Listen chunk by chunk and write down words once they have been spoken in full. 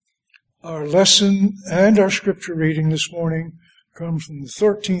Our lesson and our scripture reading this morning comes from the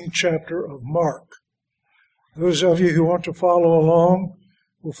 13th chapter of Mark. Those of you who want to follow along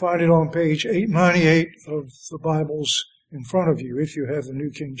will find it on page 898 of the Bibles in front of you, if you have the New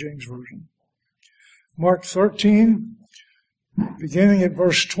King James Version. Mark 13, beginning at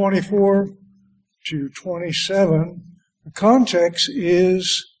verse 24 to 27, the context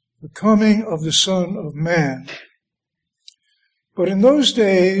is the coming of the Son of Man. But in those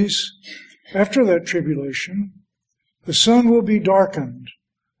days, after that tribulation, the sun will be darkened,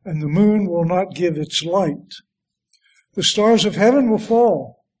 and the moon will not give its light. The stars of heaven will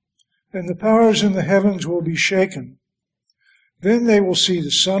fall, and the powers in the heavens will be shaken. Then they will see the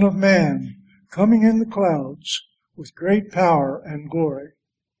Son of Man coming in the clouds with great power and glory.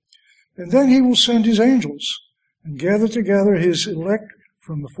 And then he will send his angels and gather together his elect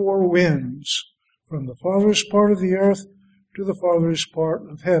from the four winds, from the farthest part of the earth to the farthest part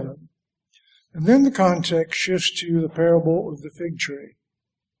of heaven. And then the context shifts to the parable of the fig tree.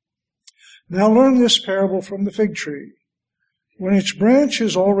 Now learn this parable from the fig tree. When its branch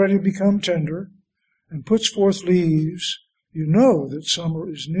has already become tender and puts forth leaves, you know that summer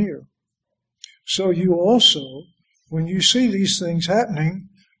is near. So you also, when you see these things happening,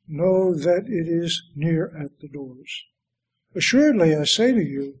 know that it is near at the doors. Assuredly, I say to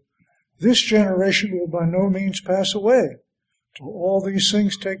you, this generation will by no means pass away till all these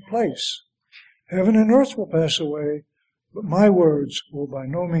things take place. Heaven and earth will pass away, but my words will by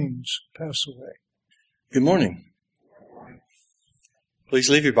no means pass away. Good morning. Please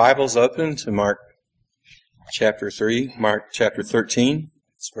leave your Bibles open to Mark chapter 3, Mark chapter 13.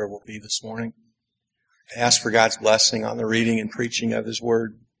 That's where we'll be this morning. Ask for God's blessing on the reading and preaching of His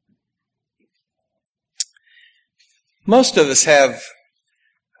Word. Most of us have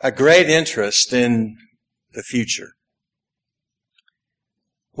a great interest in the future.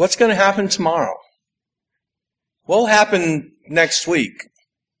 What's going to happen tomorrow? What will happen next week?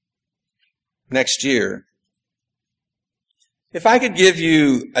 Next year? If I could give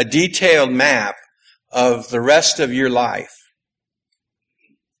you a detailed map of the rest of your life,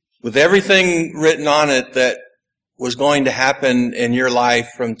 with everything written on it that was going to happen in your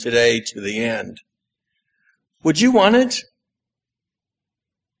life from today to the end, would you want it?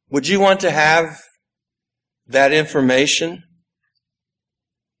 Would you want to have that information?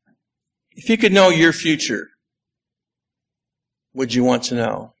 If you could know your future, would you want to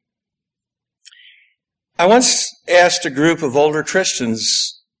know? I once asked a group of older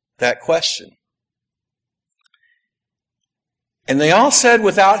Christians that question. And they all said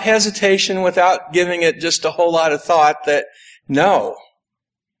without hesitation, without giving it just a whole lot of thought, that no,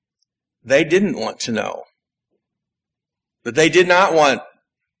 they didn't want to know. But they did not want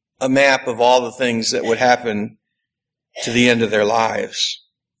a map of all the things that would happen to the end of their lives.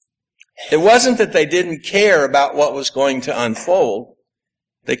 It wasn't that they didn't care about what was going to unfold.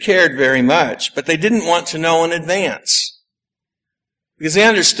 They cared very much, but they didn't want to know in advance. Because they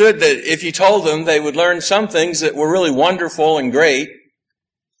understood that if you told them, they would learn some things that were really wonderful and great,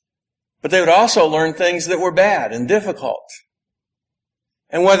 but they would also learn things that were bad and difficult.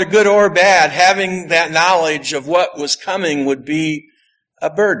 And whether good or bad, having that knowledge of what was coming would be a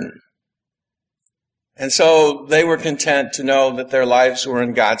burden. And so they were content to know that their lives were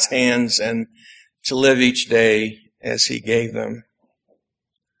in God's hands and to live each day as He gave them.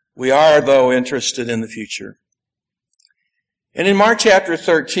 We are, though, interested in the future. And in Mark chapter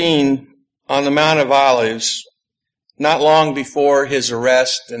 13, on the Mount of Olives, not long before His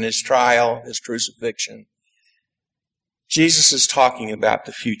arrest and His trial, His crucifixion, Jesus is talking about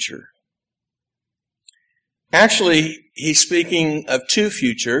the future. Actually, He's speaking of two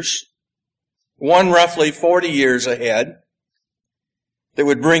futures. One roughly 40 years ahead that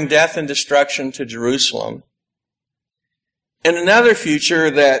would bring death and destruction to Jerusalem. And another future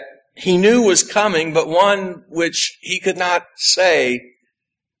that He knew was coming, but one which He could not say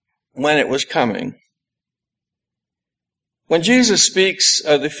when it was coming. When Jesus speaks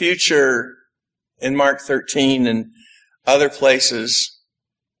of the future in Mark 13 and other places,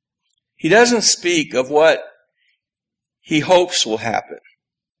 He doesn't speak of what He hopes will happen.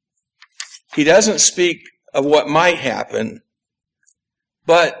 He doesn't speak of what might happen,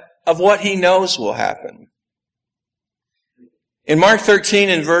 but of what He knows will happen. In Mark 13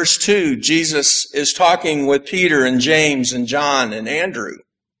 and verse 2, Jesus is talking with Peter and James and John and Andrew.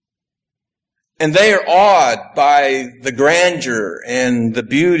 And they are awed by the grandeur and the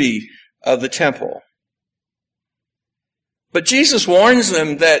beauty of the temple. But Jesus warns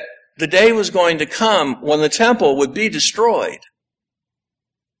them that the day was going to come when the temple would be destroyed.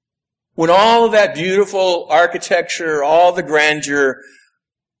 When all of that beautiful architecture, all the grandeur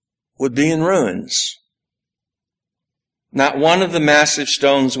would be in ruins. Not one of the massive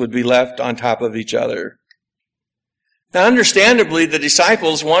stones would be left on top of each other. Now, understandably, the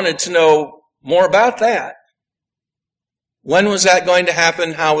disciples wanted to know more about that. When was that going to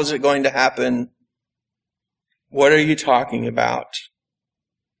happen? How was it going to happen? What are you talking about?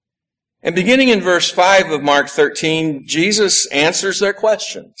 And beginning in verse 5 of Mark 13, Jesus answers their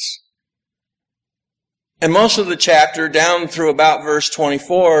questions. And most of the chapter, down through about verse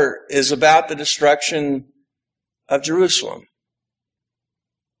 24, is about the destruction of Jerusalem.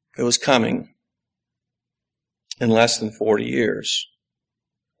 It was coming in less than 40 years.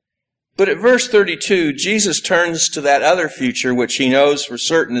 But at verse 32, Jesus turns to that other future which he knows for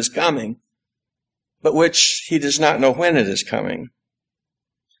certain is coming, but which he does not know when it is coming.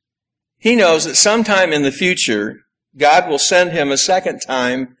 He knows that sometime in the future, God will send him a second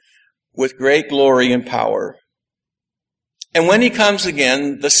time with great glory and power. And when he comes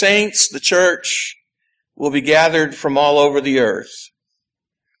again, the saints, the church, will be gathered from all over the earth.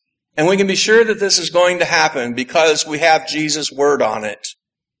 And we can be sure that this is going to happen because we have Jesus' word on it.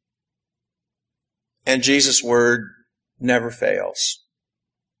 And Jesus' word never fails.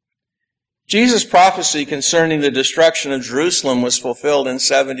 Jesus' prophecy concerning the destruction of Jerusalem was fulfilled in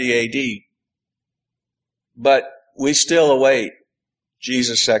 70 A.D. But we still await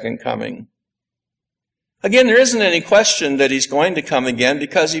Jesus' second coming. Again, there isn't any question that he's going to come again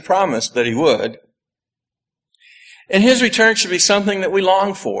because he promised that he would. And his return should be something that we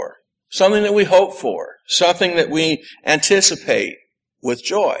long for, something that we hope for, something that we anticipate with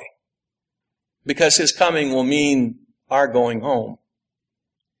joy. Because his coming will mean our going home.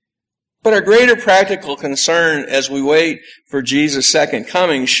 But our greater practical concern as we wait for Jesus' second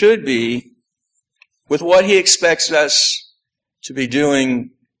coming should be with what he expects us to be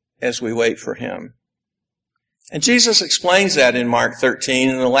doing as we wait for him. And Jesus explains that in Mark 13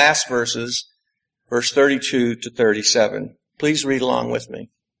 in the last verses, verse 32 to 37. Please read along with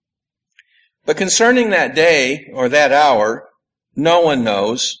me. But concerning that day or that hour, no one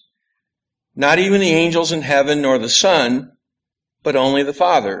knows, not even the angels in heaven nor the Son, but only the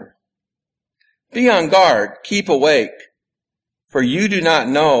Father. Be on guard, keep awake, for you do not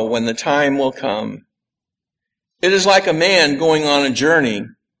know when the time will come. It is like a man going on a journey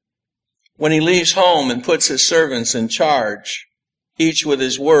when he leaves home and puts his servants in charge, each with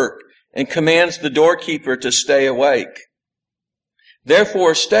his work, and commands the doorkeeper to stay awake.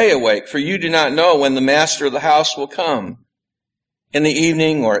 Therefore stay awake, for you do not know when the master of the house will come, in the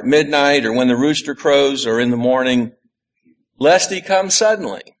evening or at midnight or when the rooster crows or in the morning, lest he come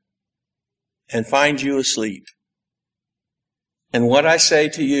suddenly and find you asleep. And what I say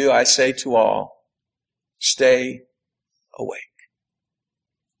to you, I say to all, stay awake.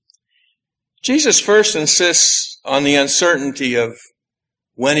 Jesus first insists on the uncertainty of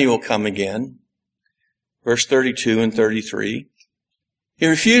when he will come again. Verse 32 and 33. He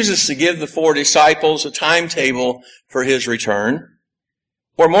refuses to give the 4 disciples a timetable for his return.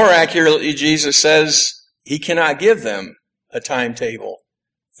 Or more accurately, Jesus says he cannot give them a timetable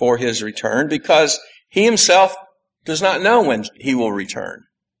for his return because he himself does not know when he will return.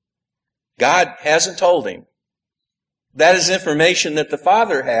 God hasn't told him. That is information that the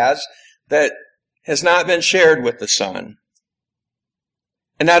Father has that has not been shared with the Son.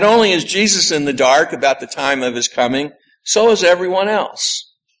 And not only is Jesus in the dark about the time of his coming, so is everyone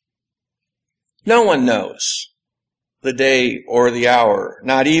else. No one knows the day or the hour,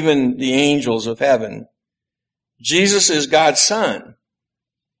 not even the angels of heaven. Jesus is God's Son,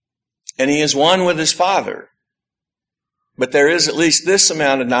 and he is one with his Father. But there is at least this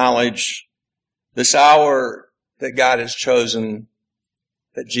amount of knowledge, this hour that God has chosen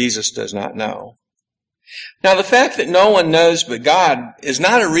that Jesus does not know. Now, the fact that no one knows but God is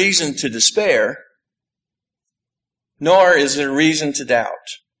not a reason to despair, nor is it a reason to doubt.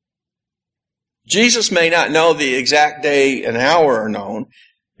 Jesus may not know the exact day and hour are known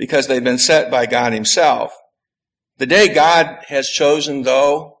because they've been set by God himself. The day God has chosen,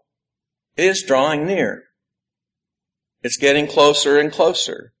 though, is drawing near. It's getting closer and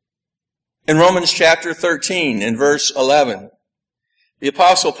closer. In Romans chapter 13, in verse 11, the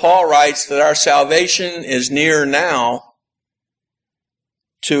Apostle Paul writes that our salvation is nearer now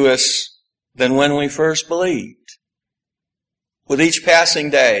to us than when we first believed. With each passing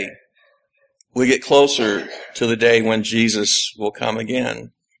day, we get closer to the day when Jesus will come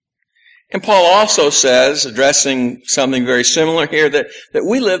again. And Paul also says, addressing something very similar here, that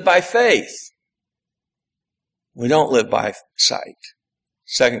we live by faith. We don't live by sight.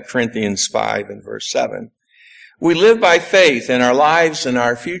 2 Corinthians 5 and verse 7. We live by faith, and our lives and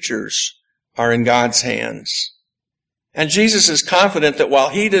our futures are in God's hands. And Jesus is confident that while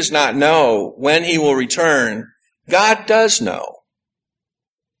he does not know when he will return, God does know.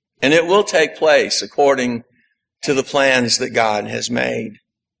 And it will take place according to the plans that God has made.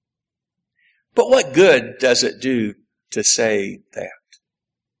 But what good does it do to say that?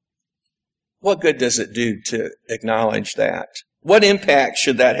 What good does it do to acknowledge that? What impact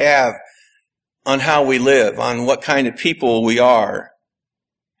should that have on how we live, on what kind of people we are?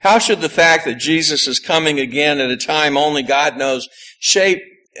 How should the fact that Jesus is coming again at a time only God knows shape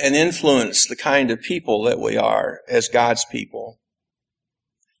and influence the kind of people that we are as God's people?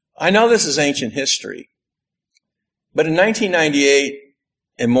 I know this is ancient history, but in 1998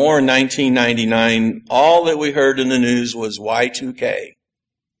 and more in 1999, all that we heard in the news was Y2K,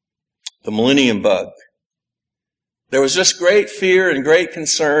 the millennium bug. There was just great fear and great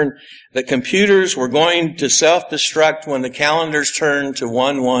concern that computers were going to self-destruct when the calendars turned to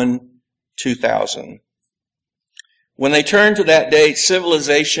 1/1/2000. When they turned to that date,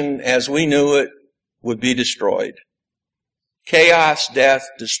 civilization as we knew it would be destroyed. Chaos, death,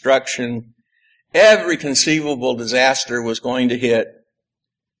 destruction, every conceivable disaster was going to hit,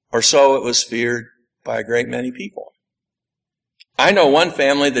 or so it was feared by a great many people. I know one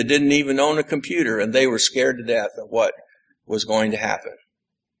family that didn't even own a computer, and they were scared to death of what was going to happen.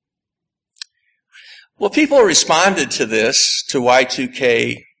 Well, people responded to this, to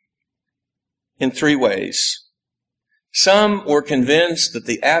Y2K, in three ways. Some were convinced that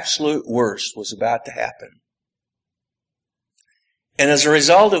the absolute worst was about to happen. And as a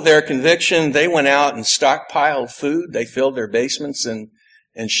result of their conviction, they went out and stockpiled food. They filled their basements and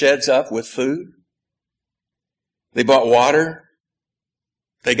sheds up with food. They bought water.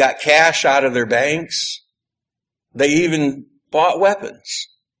 They got cash out of their banks. They even bought weapons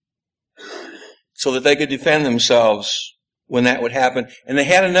so that they could defend themselves when that would happen. And they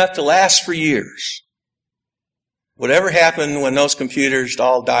had enough to last for years. Whatever happened when those computers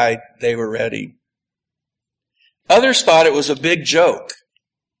all died, they were ready. Others thought it was a big joke,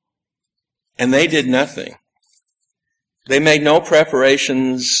 and they did nothing. They made no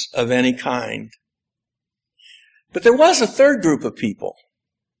preparations of any kind. But there was a third group of people.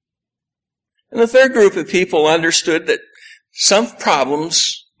 And the third group of people understood that some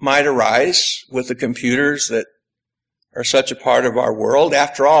problems might arise with the computers that are such a part of our world.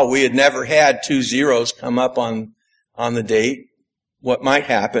 After all, we had never had 2 zeros come up on the date, what might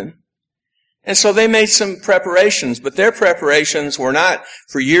happen. And so they made some preparations, but their preparations were not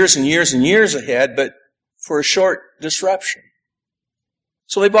for years and years and years ahead, but for a short disruption.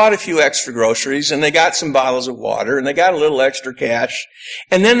 So they bought a few extra groceries, and they got some bottles of water, and they got a little extra cash,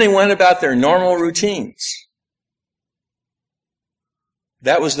 and then they went about their normal routines.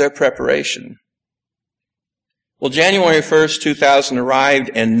 That was their preparation. Well, January 1st, 2000 arrived,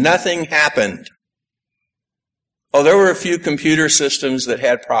 and nothing happened. Oh, there were a few computer systems that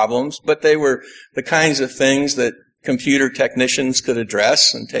had problems, but they were the kinds of things that computer technicians could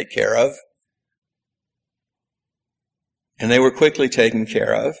address and take care of. And they were quickly taken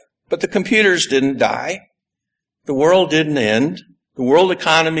care of. But the computers didn't die. The world didn't end. The world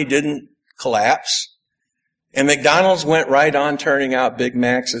economy didn't collapse. And McDonald's went right on turning out Big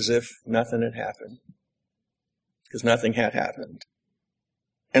Macs as if nothing had happened. Because nothing had happened.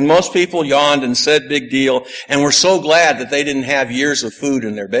 And most people yawned and said big deal and were so glad that they didn't have years of food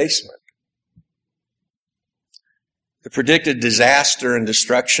in their basement. The predicted disaster and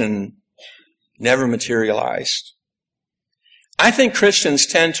destruction never materialized. I think Christians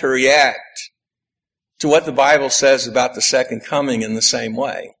tend to react to what the Bible says about the second coming in the same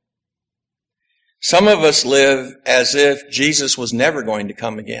way. Some of us live as if Jesus was never going to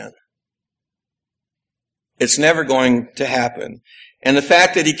come again. It's never going to happen. And the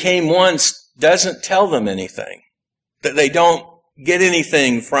fact that he came once doesn't tell them anything. That they don't get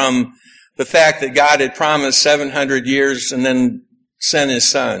anything from the fact that God had promised 700 years and then sent his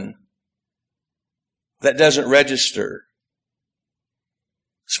son. That doesn't register.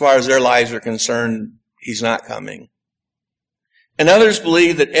 As far as their lives are concerned, he's not coming. And others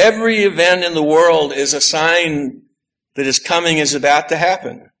believe that every event in the world is a sign that his coming is about to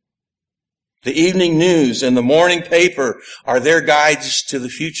happen. The evening news and the morning paper are their guides to the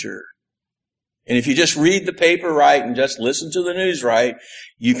future. And if you just read the paper right and just listen to the news right,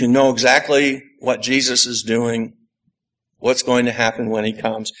 you can know exactly what Jesus is doing, what's going to happen when he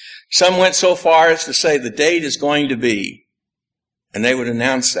comes. Some went so far as to say the date is going to be, and they would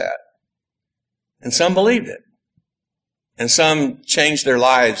announce that. And some believed it. And some changed their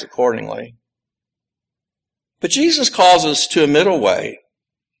lives accordingly. But Jesus calls us to a middle way,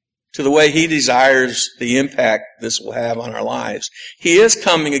 to the way he desires the impact this will have on our lives. He is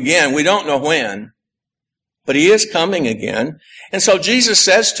coming again. We don't know when. But he is coming again. And so Jesus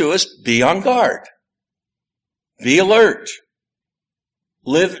says to us, be on guard. Be alert.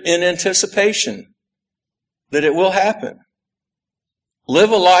 Live in anticipation that it will happen.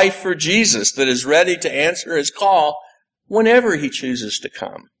 Live a life for Jesus that is ready to answer his call whenever he chooses to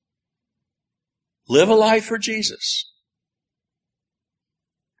come. Live a life for Jesus.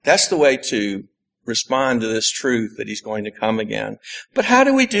 That's the way to respond to this truth that he's going to come again. But how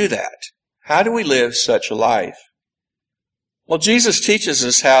do we do that? How do we live such a life? Well, Jesus teaches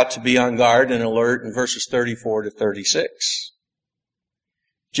us how to be on guard and alert in verses 34 to 36.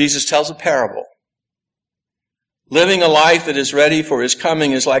 Jesus tells a parable. Living a life that is ready for his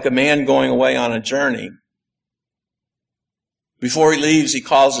coming is like a man going away on a journey. Before he leaves, he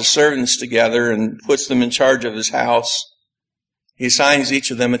calls his servants together and puts them in charge of his house. He assigns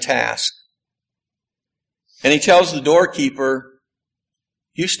each of them a task. And he tells the doorkeeper,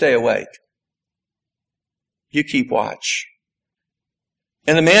 you stay awake. You keep watch.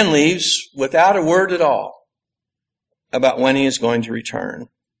 And the man leaves without a word at all about when he is going to return.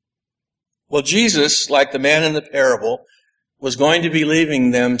 Well, Jesus, like the man in the parable, was going to be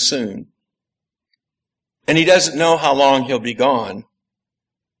leaving them soon. And he doesn't know how long he'll be gone.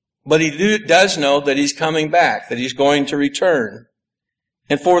 But he does know that he's coming back, that he's going to return.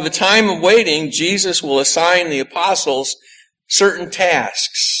 And for the time of waiting, Jesus will assign the apostles certain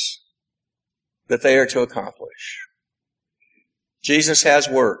tasks that they are to accomplish. Jesus has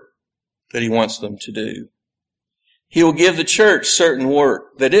work that he wants them to do. He will give the church certain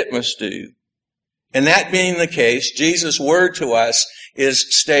work that it must do. And that being the case, Jesus' word to us is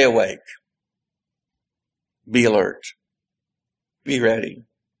stay awake. Be alert. Be ready.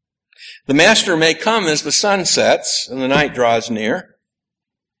 The master may come as the sun sets and the night draws near.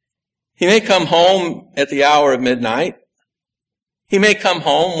 He may come home at the hour of midnight. He may come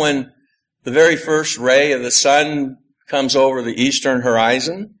home when the very first ray of the sun comes over the eastern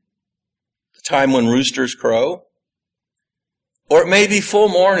horizon, the time when roosters crow. Or it may be full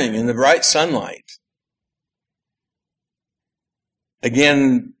morning in the bright sunlight.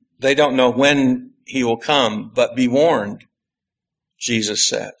 Again, they don't know when he will come, but be warned, Jesus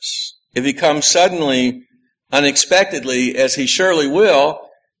says. If he comes suddenly, unexpectedly, as he surely will,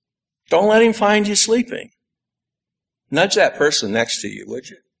 don't let him find you sleeping. Nudge that person next to you, would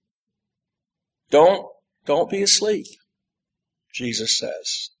you? Don't be asleep, Jesus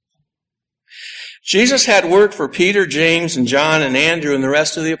says. Jesus had work for Peter, James, and John, and Andrew, and the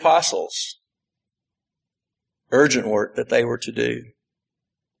rest of the apostles. Urgent work that they were to do.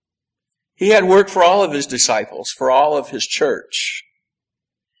 He had work for all of his disciples, for all of his church.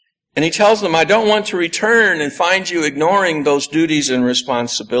 And he tells them, I don't want to return and find you ignoring those duties and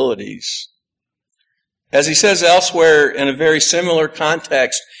responsibilities. As he says elsewhere in a very similar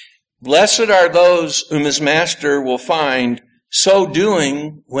context, blessed are those whom his master will find so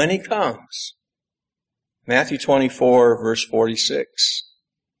doing when he comes. Matthew 24, verse 46.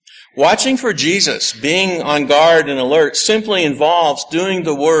 Watching for Jesus, being on guard and alert, simply involves doing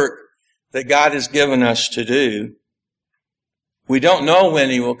the work that God has given us to do. We don't know when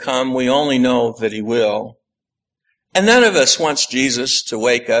he will come. We only know that he will. And none of us wants Jesus to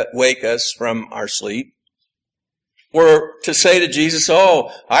wake us from our sleep. Or to say to Jesus, oh,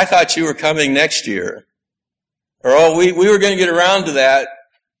 I thought you were coming next year. Or, oh, we were going to get around to that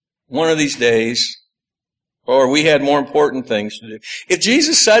one of these days. Or we had more important things to do. If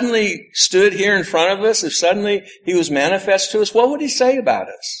Jesus suddenly stood here in front of us, if suddenly he was manifest to us, what would he say about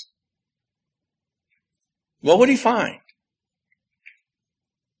us? What would he find?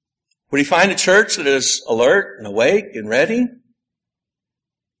 Would he find a church that is alert and awake and ready?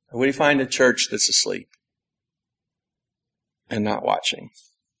 Or would he find a church that's asleep and not watching?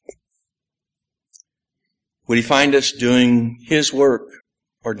 Would he find us doing his work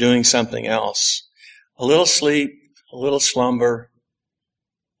or doing something else? A little sleep, a little slumber,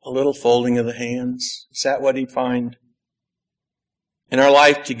 a little folding of the hands. Is that what he'd find? In our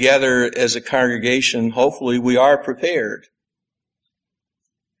life together as a congregation, hopefully we are prepared.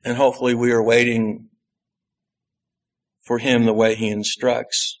 And hopefully we are waiting for him the way he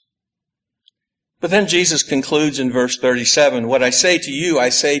instructs. But then Jesus concludes in verse 37, what I say to you, I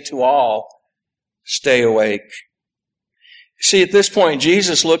say to all, stay awake. See, at this point,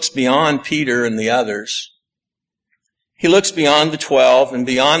 Jesus looks beyond Peter and the others. He looks beyond the 12 and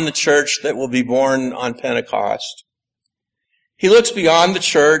beyond the church that will be born on Pentecost. He looks beyond the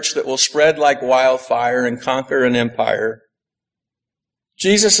church that will spread like wildfire and conquer an empire.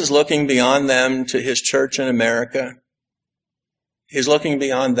 Jesus is looking beyond them to his church in America. He's looking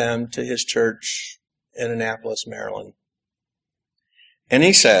beyond them to his church in Annapolis, Maryland. And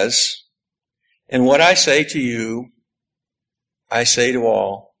he says, And what I say to you, I say to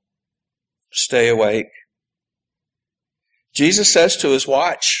all, stay awake. Jesus says to us,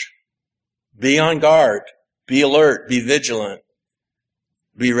 watch, be on guard, be alert, be vigilant,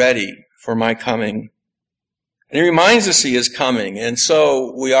 be ready for my coming. And he reminds us he is coming, and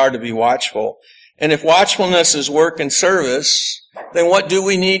so we are to be watchful. And if watchfulness is work and service, then what do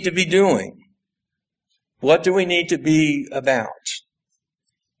we need to be doing? What do we need to be about?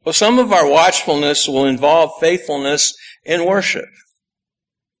 Well, some of our watchfulness will involve faithfulness in worship.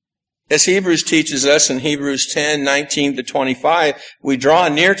 As Hebrews teaches us in Hebrews 10:19-25, we draw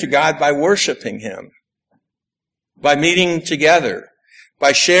near to God by worshiping Him, by meeting together,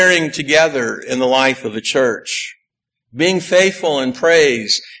 by sharing together in the life of the church, being faithful in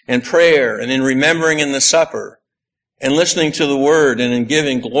praise and prayer and in remembering in the supper and listening to the word and in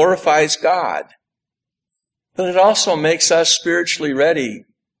giving glorifies God. But it also makes us spiritually ready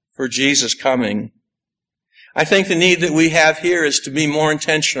for Jesus' coming. I think the need that we have here is to be more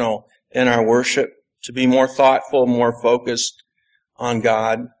intentional in our worship, to be more thoughtful, more focused on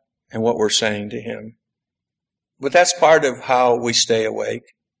God and what we're saying to Him. But that's part of how we stay awake.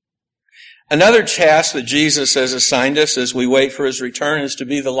 Another task that Jesus has assigned us as we wait for His return is to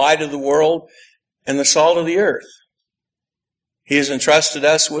be the light of the world and the salt of the earth. He has entrusted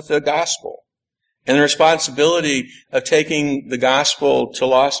us with the gospel and the responsibility of taking the gospel to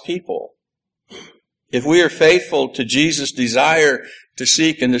lost people. If we are faithful to Jesus' desire to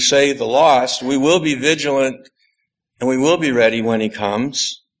seek and to save the lost, we will be vigilant and we will be ready when He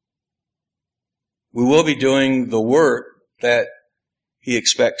comes. We will be doing the work that He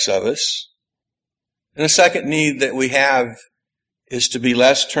expects of us. And the second need that we have is to be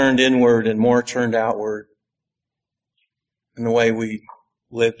less turned inward and more turned outward in the way we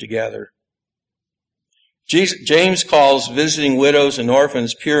live together. James calls visiting widows and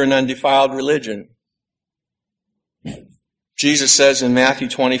orphans pure and undefiled religion. Jesus says in Matthew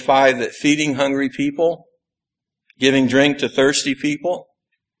 25 that feeding hungry people, giving drink to thirsty people,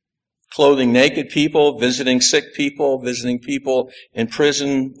 clothing naked people, visiting sick people, visiting people in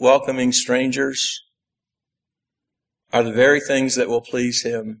prison, welcoming strangers, are the very things that will please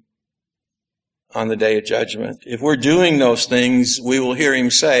Him on the day of judgment. If we're doing those things, we will hear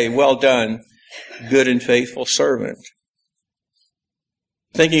Him say, well done, good and faithful servant.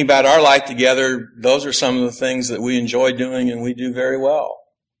 Thinking about our life together, those are some of the things that we enjoy doing and we do very well.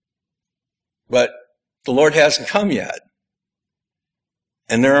 But the Lord hasn't come yet.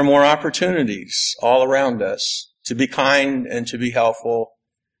 And there are more opportunities all around us to be kind and to be helpful,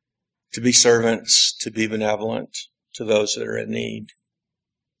 to be servants, to be benevolent to those that are in need.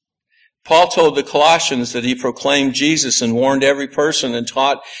 Paul told the Colossians that he proclaimed Jesus and warned every person and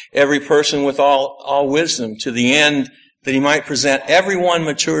taught every person with all wisdom to the end that he might present everyone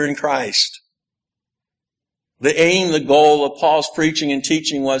mature in Christ. The aim, the goal of Paul's preaching and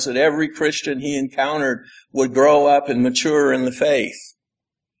teaching was that every Christian he encountered would grow up and mature in the faith.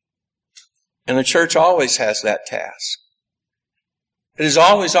 And the church always has that task. It is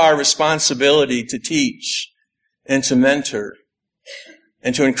always our responsibility to teach and to mentor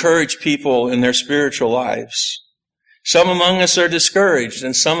and to encourage people in their spiritual lives. Some among us are discouraged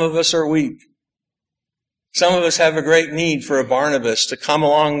and some of us are weak. Some of us have a great need for a Barnabas to come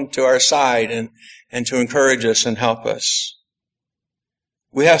along to our side and to encourage us and help us.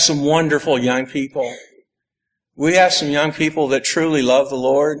 We have some wonderful young people. We have some young people that truly love the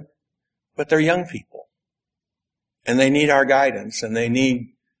Lord, but they're young people. And they need our guidance and they need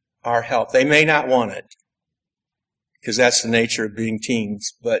our help. They may not want it, because that's the nature of being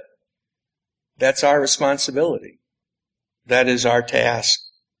teens, but that's our responsibility. That is our task.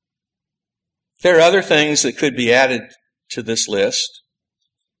 There are other things that could be added to this list.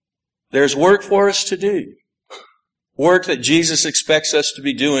 There's work for us to do. Work that Jesus expects us to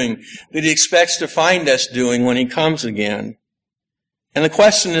be doing, that He expects to find us doing when He comes again. And the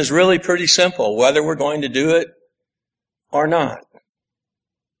question is really pretty simple, whether we're going to do it or not.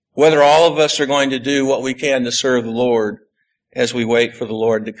 Whether all of us are going to do what we can to serve the Lord as we wait for the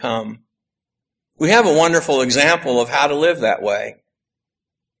Lord to come. We have a wonderful example of how to live that way.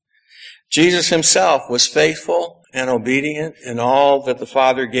 Jesus Himself was faithful and obedient in all that the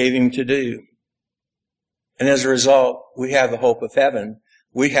Father gave Him to do. And as a result, we have the hope of heaven.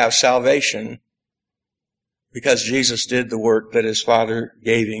 We have salvation because Jesus did the work that His Father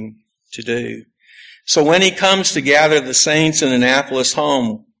gave Him to do. So when He comes to gather the saints in Annapolis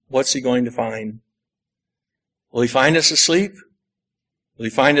home, what's He going to find? Will He find us asleep? Will He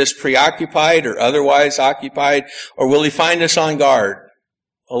find us preoccupied or otherwise occupied? Or will He find us on guard,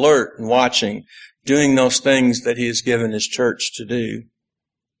 alert and watching, doing those things that He has given His church to do?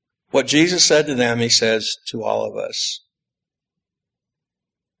 What Jesus said to them, he says to all of us.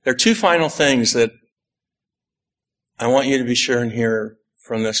 There are two final things that I want you to be sure and hear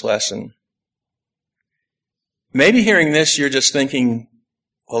from this lesson. Maybe hearing this, you're just thinking,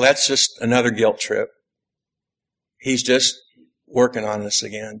 well, that's just another guilt trip. He's just working on us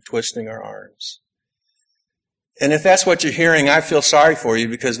again, twisting our arms. And if that's what you're hearing, I feel sorry for you,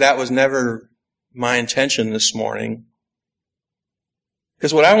 because that was never my intention this morning.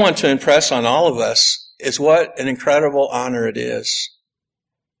 Because what I want to impress on all of us is what an incredible honor it is.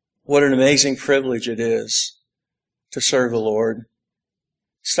 What an amazing privilege it is to serve the Lord.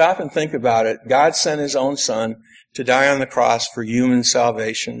 Stop and think about it. God sent His own Son to die on the cross for human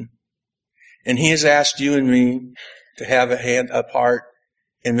salvation. And He has asked you and me to have a part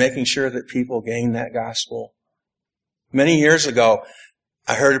in making sure that people gain that gospel. Many years ago,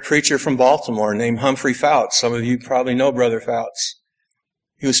 I heard a preacher from Baltimore named Humphrey Fouts. Some of you probably know Brother Fouts.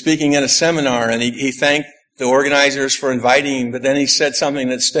 He was speaking at a seminar, and he thanked the organizers for inviting him, but then he said something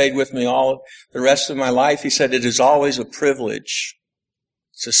that stayed with me all the rest of my life. He said, "It is always a privilege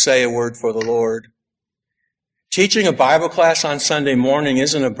to say a word for the Lord." Teaching a Bible class on Sunday morning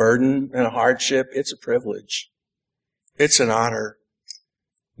isn't a burden and a hardship. It's a privilege. It's an honor.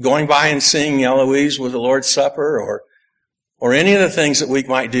 Going by and singing Eloise with the Lord's Supper or any of the things that we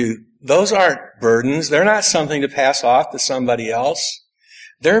might do, those aren't burdens. They're not something to pass off to somebody else.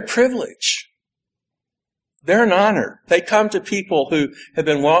 They're a privilege. They're an honor. They come to people who have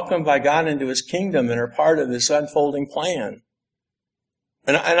been welcomed by God into His kingdom and are part of His unfolding plan.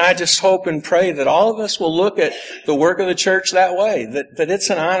 And I just hope and pray that all of us will look at the work of the church that way, that it's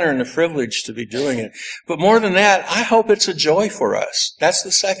an honor and a privilege to be doing it. But more than that, I hope it's a joy for us. That's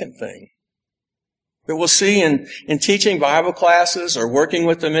the second thing. That we'll see in teaching Bible classes or working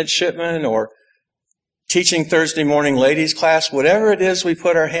with the midshipmen or teaching Thursday morning ladies class, whatever it is we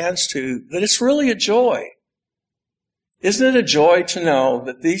put our hands to, that it's really a joy. Isn't it a joy to know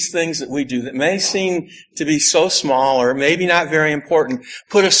that these things that we do that may seem to be so small or maybe not very important,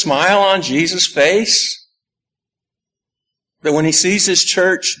 put a smile on Jesus' face? That when He sees His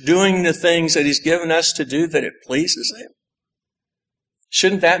church doing the things that He's given us to do, that it pleases Him?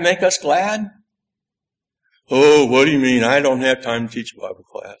 Shouldn't that make us glad? Oh, what do you mean? I don't have time to teach a Bible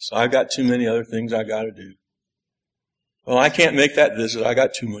class. I've got too many other things I got to do. Well, I can't make that visit. I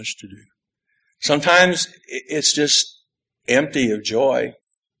got too much to do. Sometimes it's just empty of joy.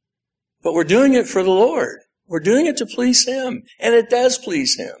 But we're doing it for the Lord. We're doing it to please Him. And it does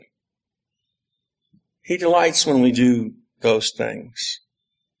please Him. He delights when we do those things.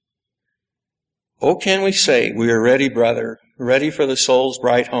 Oh, can we say, we are ready, brother, ready for the soul's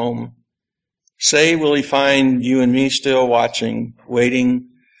bright home? Say, will He find you and me still watching, waiting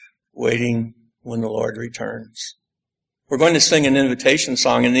when the Lord returns? We're going to sing an invitation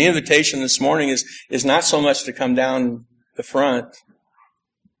song, and the invitation this morning is not so much to come down the front,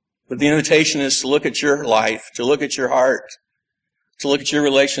 but the invitation is to look at your life, to look at your heart, to look at your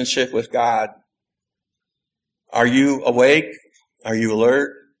relationship with God. Are you awake? Are you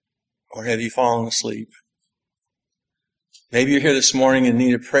alert? Or have you fallen asleep? Maybe you're here this morning in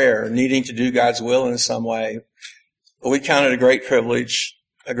need of prayer, needing to do God's will in some way. But we count it a great privilege,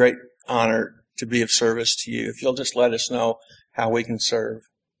 a great honor to be of service to you. If you'll just let us know how we can serve.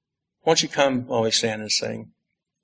 Won't you come while we stand and sing?